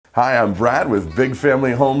Hi, I'm Brad with Big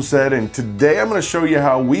Family Homestead, and today I'm going to show you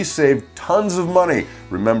how we save tons of money.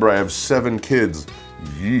 Remember, I have 7 kids.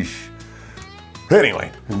 Yeesh.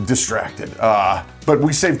 Anyway, I'm distracted. But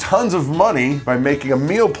we save tons of money by making a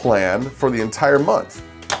meal plan for the entire month.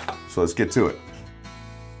 So let's get to it.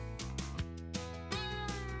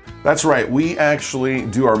 That's right, we actually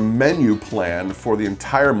do our menu plan for the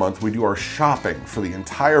entire month. We do our shopping for the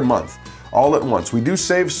entire month, all at once. We do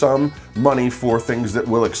save some money for things that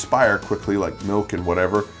will expire quickly, like milk and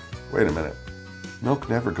whatever. Wait a minute, milk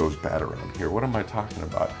never goes bad around here. What am I talking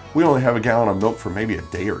about? We only have a gallon of milk for maybe a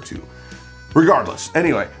day or two. Regardless,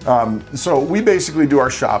 anyway, so we basically do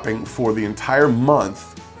our shopping for the entire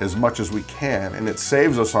month as much as we can, and it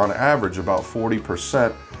saves us on average about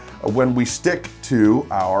 40% when we stick to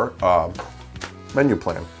our menu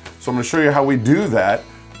plan. So I'm going to show you how we do that.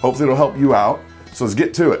 Hopefully it'll help you out. So let's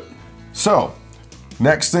get to it. So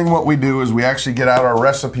next thing what we do is we actually get out our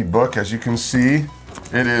recipe book. As you can see,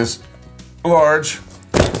 it is large.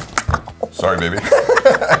 Sorry, baby.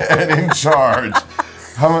 And in charge.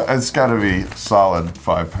 It's got to be solid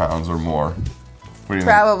 5 pounds or more. What do you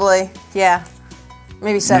Probably, think? Yeah.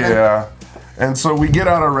 Maybe 7. Yeah. And so we get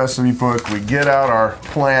out our recipe book, we get out our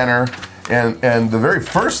planner, and the very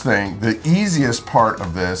first thing, the easiest part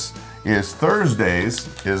of this is Thursdays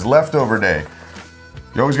is leftover day.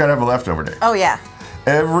 You always gotta have a leftover day. Oh yeah.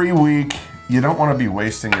 Every week, you don't wanna be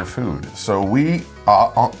wasting your food. So we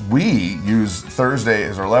use Thursday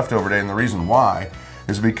as our leftover day, and the reason why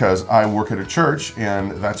is because I work at a church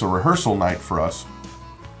and that's a rehearsal night for us.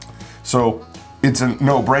 So it's a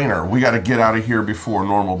no-brainer. We got to get out of here before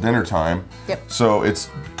normal dinner time. Yep. So it's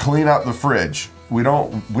clean out the fridge. We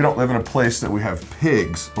don't live in a place that we have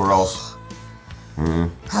pigs, or else.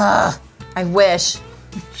 I wish.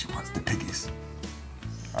 She wants the piggies.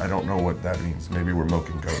 I don't know what that means. Maybe we're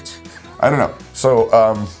milking goats. I don't know.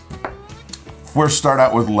 So we'll start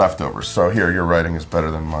out with leftovers. So here, your writing is better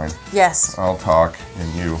than mine. Yes. I'll talk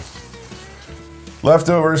and you.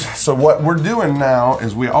 Leftovers. So what we're doing now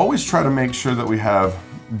is we always try to make sure that we have,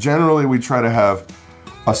 generally we try to have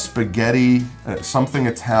a spaghetti, something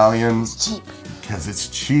Italian. It's cheap. Because it's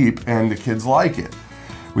cheap and the kids like it.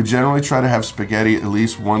 We generally try to have spaghetti at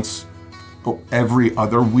least once every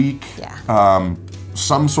other week. Yeah.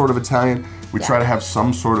 Some sort of Italian. We Yeah. try to have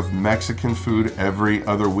some sort of Mexican food every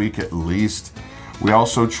other week at least. We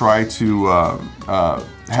also try to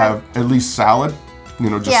have at least salad. You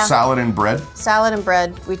know, just salad and bread. Salad and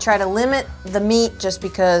bread. We try to limit the meat just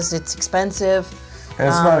because it's expensive. And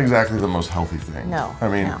it's not exactly the most healthy thing. No. I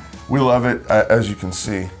mean, no. We love it, as you can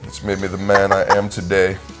see. It's made me the man I am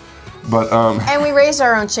today. But and we raise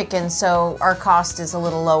our own chicken, so our cost is a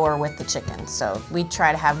little lower with the chicken. So we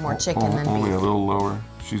try to have more chicken than beef. Only a little lower.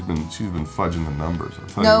 She's been fudging the numbers.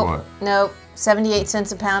 I'll tell you what. Nope. 78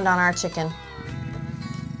 cents a pound on our chicken.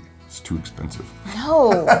 It's too expensive.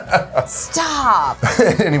 No. Stop.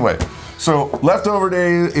 Anyway, so leftover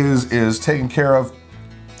day is taken care of.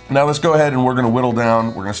 Now let's go ahead and we're going to whittle down.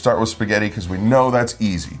 We're going to start with spaghetti because we know that's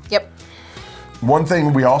easy. Yep. One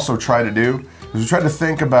thing we also try to do is we try to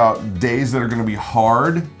think about days that are going to be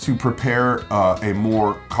hard to prepare a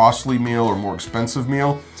more costly meal or more expensive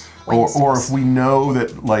meal. Or if we know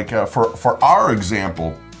that, like for our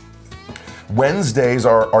example, Wednesdays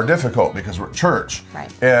are difficult because we're at church.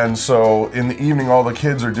 Right. And so in the evening, all the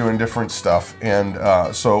kids are doing different stuff. And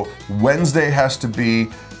so Wednesday has to be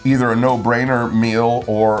either a no-brainer meal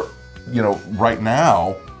or, you know, right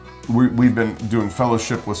now, we've been doing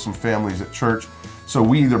fellowship with some families at church. So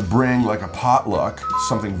we either bring like a potluck,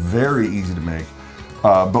 something very easy to make,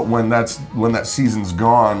 but when that season's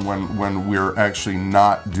gone, when we're actually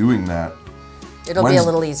not doing that, it'll be a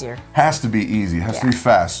little easier. Has to be easy, has to be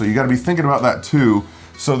fast. So you got to be thinking about that too,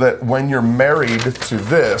 so that when you're married to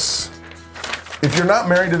this, if you're not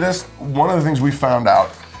married to this, one of the things we found out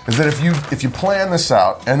is that if you plan this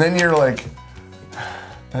out and then you're like,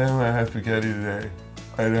 I don't want to have spaghetti today.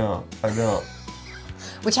 I don't.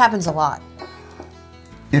 Which happens a lot.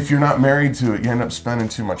 If you're not married to it, you end up spending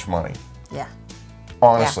too much money. Yeah.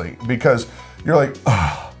 Honestly, because you're like,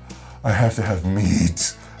 oh, I have to have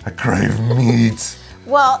meat. I crave meat.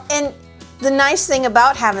 Well, and the nice thing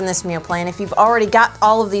about having this meal plan, if you've already got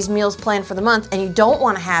all of these meals planned for the month and you don't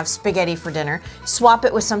want to have spaghetti for dinner, swap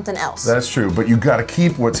it with something else. That's true, but you got to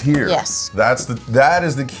keep what's here. Yes. That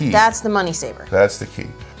is the key. That's the money saver. That's the key.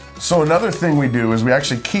 So another thing we do is we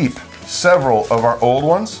actually keep several of our old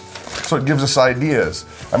ones, so it gives us ideas.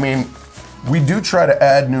 I mean, we do try to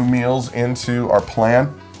add new meals into our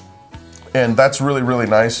plan, and that's really, really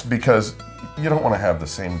nice because you don't want to have the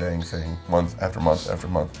same dang thing month after month after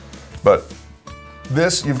month. But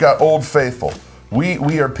this, you've got Old Faithful.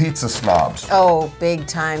 We are pizza snobs. Oh, big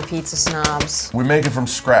time pizza snobs. We make it from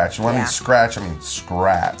scratch. When I mean scratch, I mean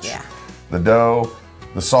scratch. Yeah. The dough,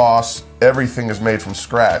 the sauce, everything is made from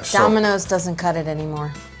scratch. Domino's doesn't cut it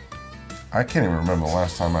anymore. I can't even remember the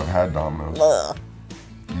last time I've had Domino's. Ugh.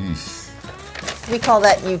 We call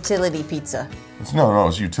that utility pizza. No,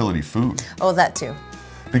 it's utility food. Oh, that too.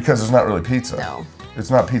 Because it's not really pizza. No. It's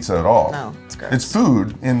not pizza at all. No, it's gross. It's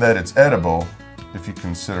food in that it's edible, if you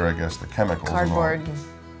consider, I guess, the chemicals. Cardboard.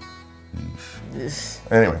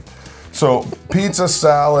 Anyway, so pizza,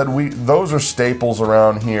 salad, those are staples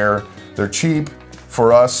around here. They're cheap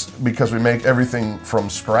for us because we make everything from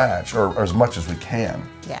scratch, or as much as we can.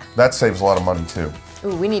 Yeah. That saves a lot of money too.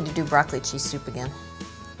 Ooh, we need to do broccoli cheese soup again.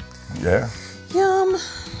 Yeah. Yum.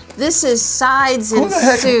 This is sides and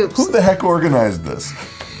soups. Who the heck organized this?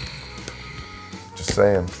 Just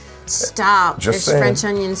saying. Stop. Just There's saying. French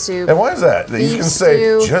onion soup. And why is that? That you can say,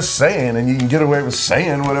 stew. just saying, and you can get away with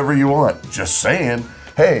saying whatever you want. Just saying.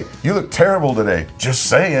 Hey, you look terrible today. Just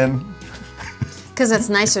saying. Because that's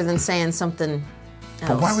nicer than saying something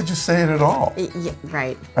else. But why would you say it at all? Yeah,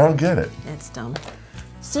 right. I don't get it. It's dumb.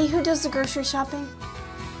 See who does the grocery shopping?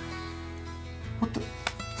 What the?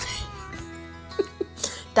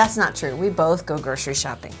 That's not true. We both go grocery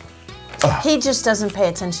shopping. He just doesn't pay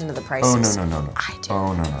attention to the Oh, prices. no. I do.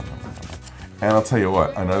 Oh, no. And I'll tell you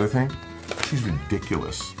what, another thing, she's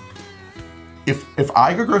ridiculous. If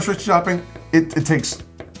I go grocery shopping, it takes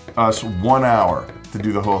us 1 hour to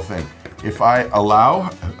do the whole thing. If I allow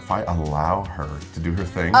her to do her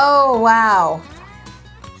thing. Oh, wow.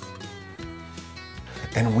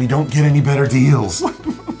 And we don't get any better deals.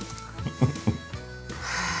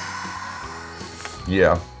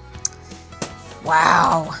 Yeah.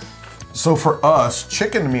 Wow. So for us,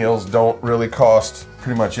 chicken meals don't really cost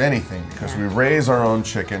pretty much anything because we raise our own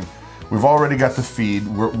chicken. We've already got the feed.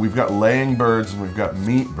 We've got laying birds and we've got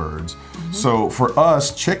meat birds. So for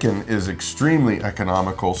us, chicken is extremely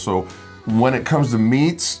economical. So when it comes to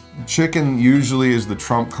meats, chicken usually is the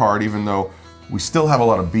trump card, even though we still have a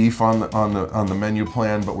lot of beef on the menu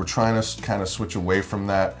plan, but we're trying to kind of switch away from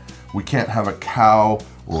that. We can't have a cow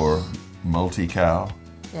or multi-cow.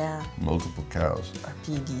 Yeah. Multiple cows. Or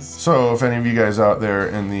piggies. So if any of you guys out there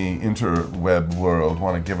in the interweb world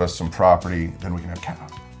want to give us some property, then we can have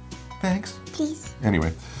cows. Thanks. Please.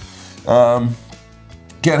 Anyway, can't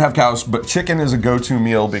have cows, but chicken is a go-to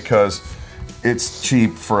meal because it's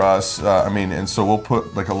cheap for us. And so we'll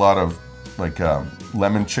put like a lot of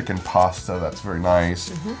lemon chicken pasta. That's very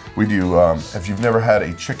nice. We do, if you've never had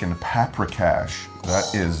a chicken paprikash,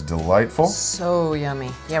 that is delightful. So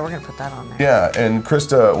yummy. Yeah, we're gonna put that on there. Yeah, and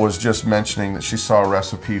Christa was just mentioning that she saw a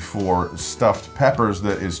recipe for stuffed peppers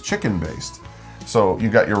that is chicken-based. So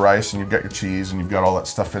you've got your rice and you've got your cheese and you've got all that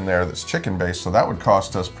stuff in there that's chicken-based. So that would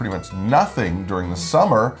cost us pretty much nothing during the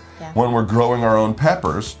summer when we're growing our own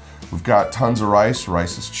peppers. We've got tons of rice.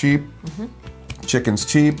 Rice is cheap. Chicken's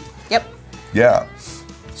cheap. Yep. Yeah.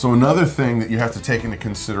 So another thing that you have to take into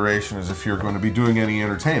consideration is if you're going to be doing any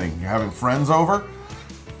entertaining, you're having friends over,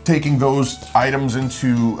 taking those items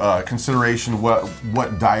into consideration,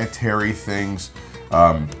 what dietary things,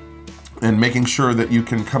 and making sure that you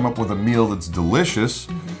can come up with a meal that's delicious,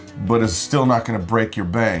 but is still not going to break your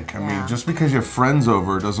bank. I mean, just because you have friends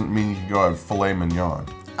over doesn't mean you can go have filet mignon.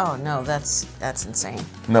 Oh no, that's insane.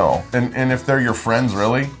 No, and if they're your friends,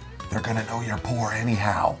 really, they're going to know you're poor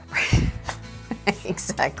anyhow.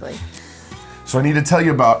 Exactly. So I need to tell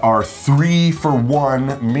you about our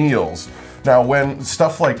 3-for-1 meals. Now, when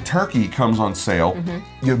stuff like turkey comes on sale,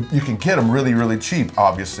 you can get them really, really cheap,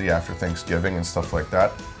 obviously, after Thanksgiving and stuff like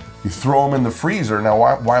that. You throw them in the freezer. Now,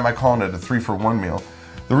 why am I calling it a 3-for-1 meal?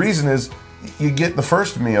 The reason is you get the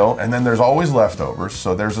first meal, and then there's always leftovers.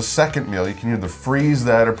 So there's a second meal. You can either freeze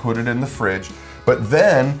that or put it in the fridge. But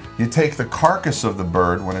then you take the carcass of the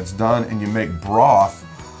bird when it's done, and you make broth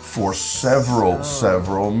for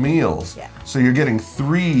several meals. Yeah. So you're getting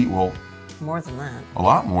More than that. a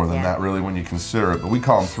lot more than that really when you consider it, but we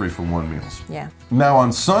call them 3-for-1 meals. Yeah. Now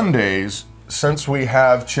on Sundays, since we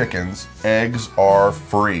have chickens, eggs are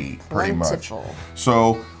free, pretty Plentiful. much.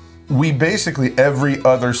 So we basically every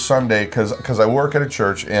other Sunday, because I work at a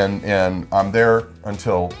church and I'm there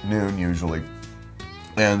until noon usually,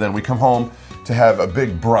 and then we come home to have a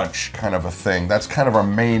big brunch kind of a thing. That's kind of our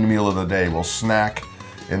main meal of the day. We'll snack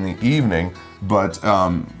in the evening, but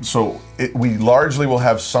we largely will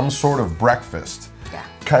have some sort of breakfast. Yeah.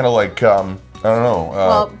 Kind of like, I don't know.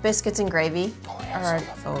 Well, biscuits and gravy.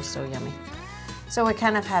 So yummy. So we're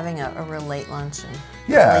kind of having a real late lunch and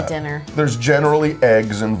early dinner. There's generally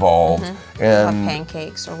eggs involved. And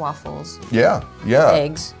pancakes or waffles. Yeah.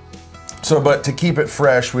 Eggs. So, but to keep it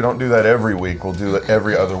fresh, we don't do that every week. We'll do it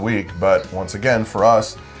every other week. But once again, for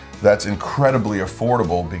us, that's incredibly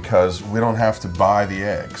affordable because we don't have to buy the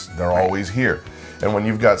eggs. They're always here. And when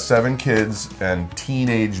you've got 7 kids and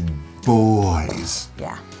teenage boys.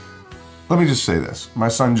 Yeah. Let me just say this. My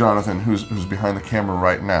son Jonathan, who's behind the camera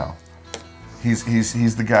right now, he's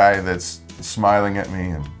the guy that's smiling at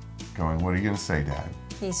me and going, "What are you gonna say, Dad?"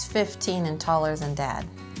 He's 15 and taller than Dad.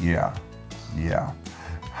 Yeah, yeah.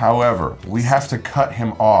 However, we have to cut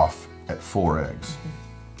him off at 4 eggs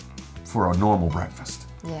for a normal breakfast.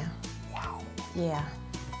 Yeah. Wow. Yeah.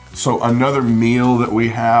 So another meal that we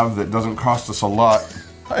have that doesn't cost us a lot.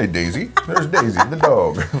 Hi, Daisy. There's Daisy, the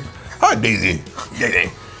dog. Hi, Daisy.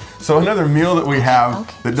 Daisy. So another meal that we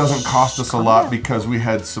have that doesn't cost us a lot because we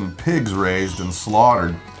had some pigs raised and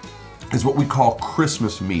slaughtered is what we call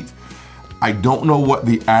Christmas meat. I don't know what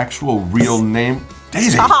the actual real name.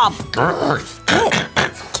 Daisy. Stop.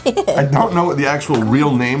 I don't know what the actual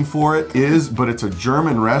real name for it is, but it's a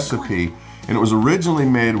German recipe, and it was originally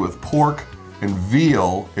made with pork and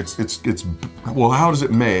veal. It's well, how is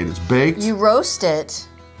it made? It's baked. You roast it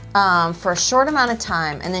for a short amount of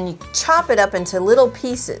time, and then you chop it up into little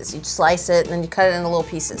pieces. You slice it, and then you cut it into little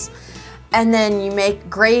pieces. And then you make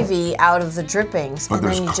gravy out of the drippings. But and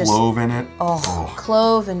there's then you clove in it.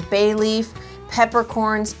 Clove and bay leaf,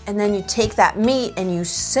 peppercorns, and then you take that meat and you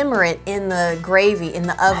simmer it in the gravy in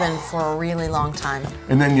the oven for a really long time.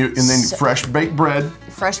 And then fresh baked bread.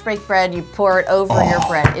 Fresh baked bread, you pour it over your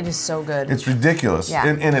bread. It is so good. It's ridiculous. Yeah.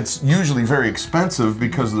 And it's usually very expensive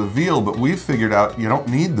because of the veal, but we've figured out you don't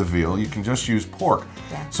need the veal, you can just use pork.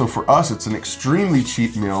 Yeah. So for us, it's an extremely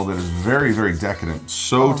cheap meal that is very, very decadent,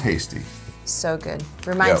 so tasty. So good.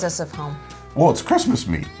 Reminds us of home. Well, it's Christmas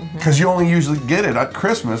meat, because you only usually get it at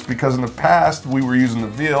Christmas because in the past we were using the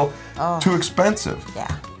veal, too expensive.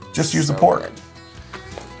 Yeah. Just use the pork. Good.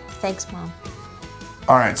 Thanks, Mom.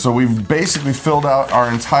 All right, so we've basically filled out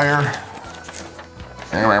our entire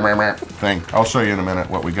thing. I'll show you in a minute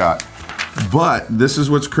what we got. But this is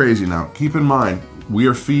what's crazy now. Keep in mind, we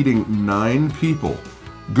are feeding 9 people.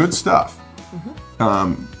 Good stuff.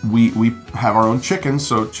 We have our own chicken,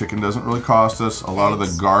 so chicken doesn't really cost us. A lot of the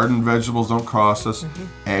garden vegetables don't cost us.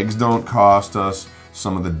 Eggs don't cost us.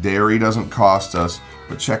 Some of the dairy doesn't cost us.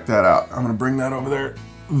 But check that out. I'm gonna bring that over there.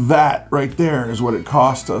 That right there is what it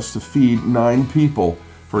cost us to feed 9 people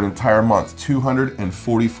for an entire month,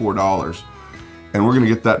 $244. And we're gonna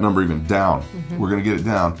get that number even down. We're gonna get it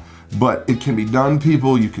down. But it can be done,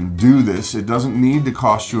 people. You can do this. It doesn't need to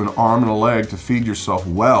cost you an arm and a leg to feed yourself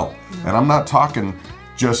well. And I'm not talking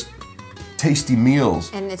just tasty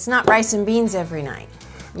meals. And it's not rice and beans every night.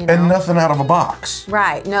 You know? And nothing out of a box.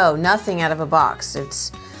 Right, no, nothing out of a box.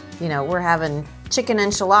 It's, you know, we're having chicken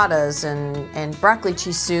enchiladas and broccoli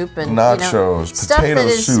cheese soup and nachos, stuff potato that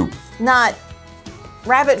is soup. Not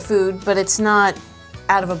rabbit food, but it's not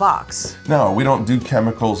out of a box. No, we don't do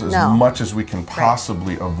chemicals as much as we can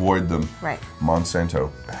possibly avoid them. Right.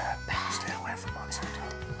 Monsanto, bad. Stay away from Monsanto.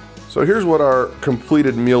 So here's what our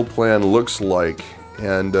completed meal plan looks like.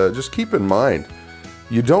 And just keep in mind,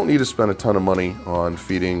 you don't need to spend a ton of money on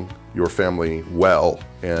feeding your family well,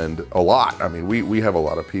 and a lot. I mean, we have a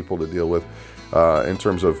lot of people to deal with in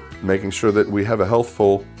terms of making sure that we have a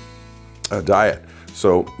healthful diet.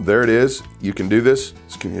 So there it is. You can do this.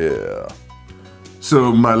 Yeah.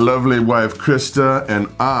 So my lovely wife Christa and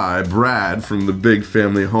I, Brad from the Big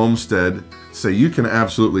Family Homestead, say you can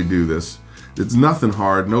absolutely do this. It's nothing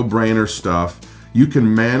hard, no brainer stuff. You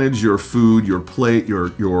can manage your food, your plate,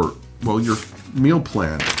 your meal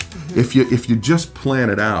plan. If you just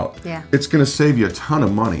plan it out, it's gonna save you a ton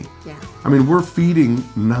of money. Yeah. I mean, we're feeding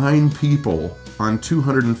 9 people on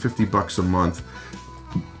 $250 a month.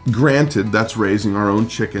 Granted, that's raising our own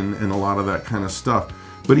chicken and a lot of that kind of stuff.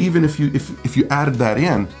 But even if you added that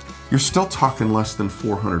in, you're still talking less than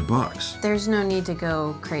 $400. There's no need to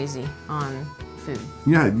go crazy on food.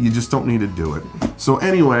 Yeah, you just don't need to do it. So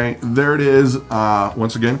anyway, there it is.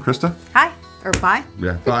 Once again, Christa. Hi, or bye.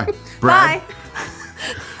 Yeah, bye. Brad. Bye.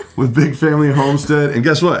 With Big Family Homestead, and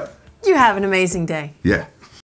guess what? You have an amazing day. Yeah.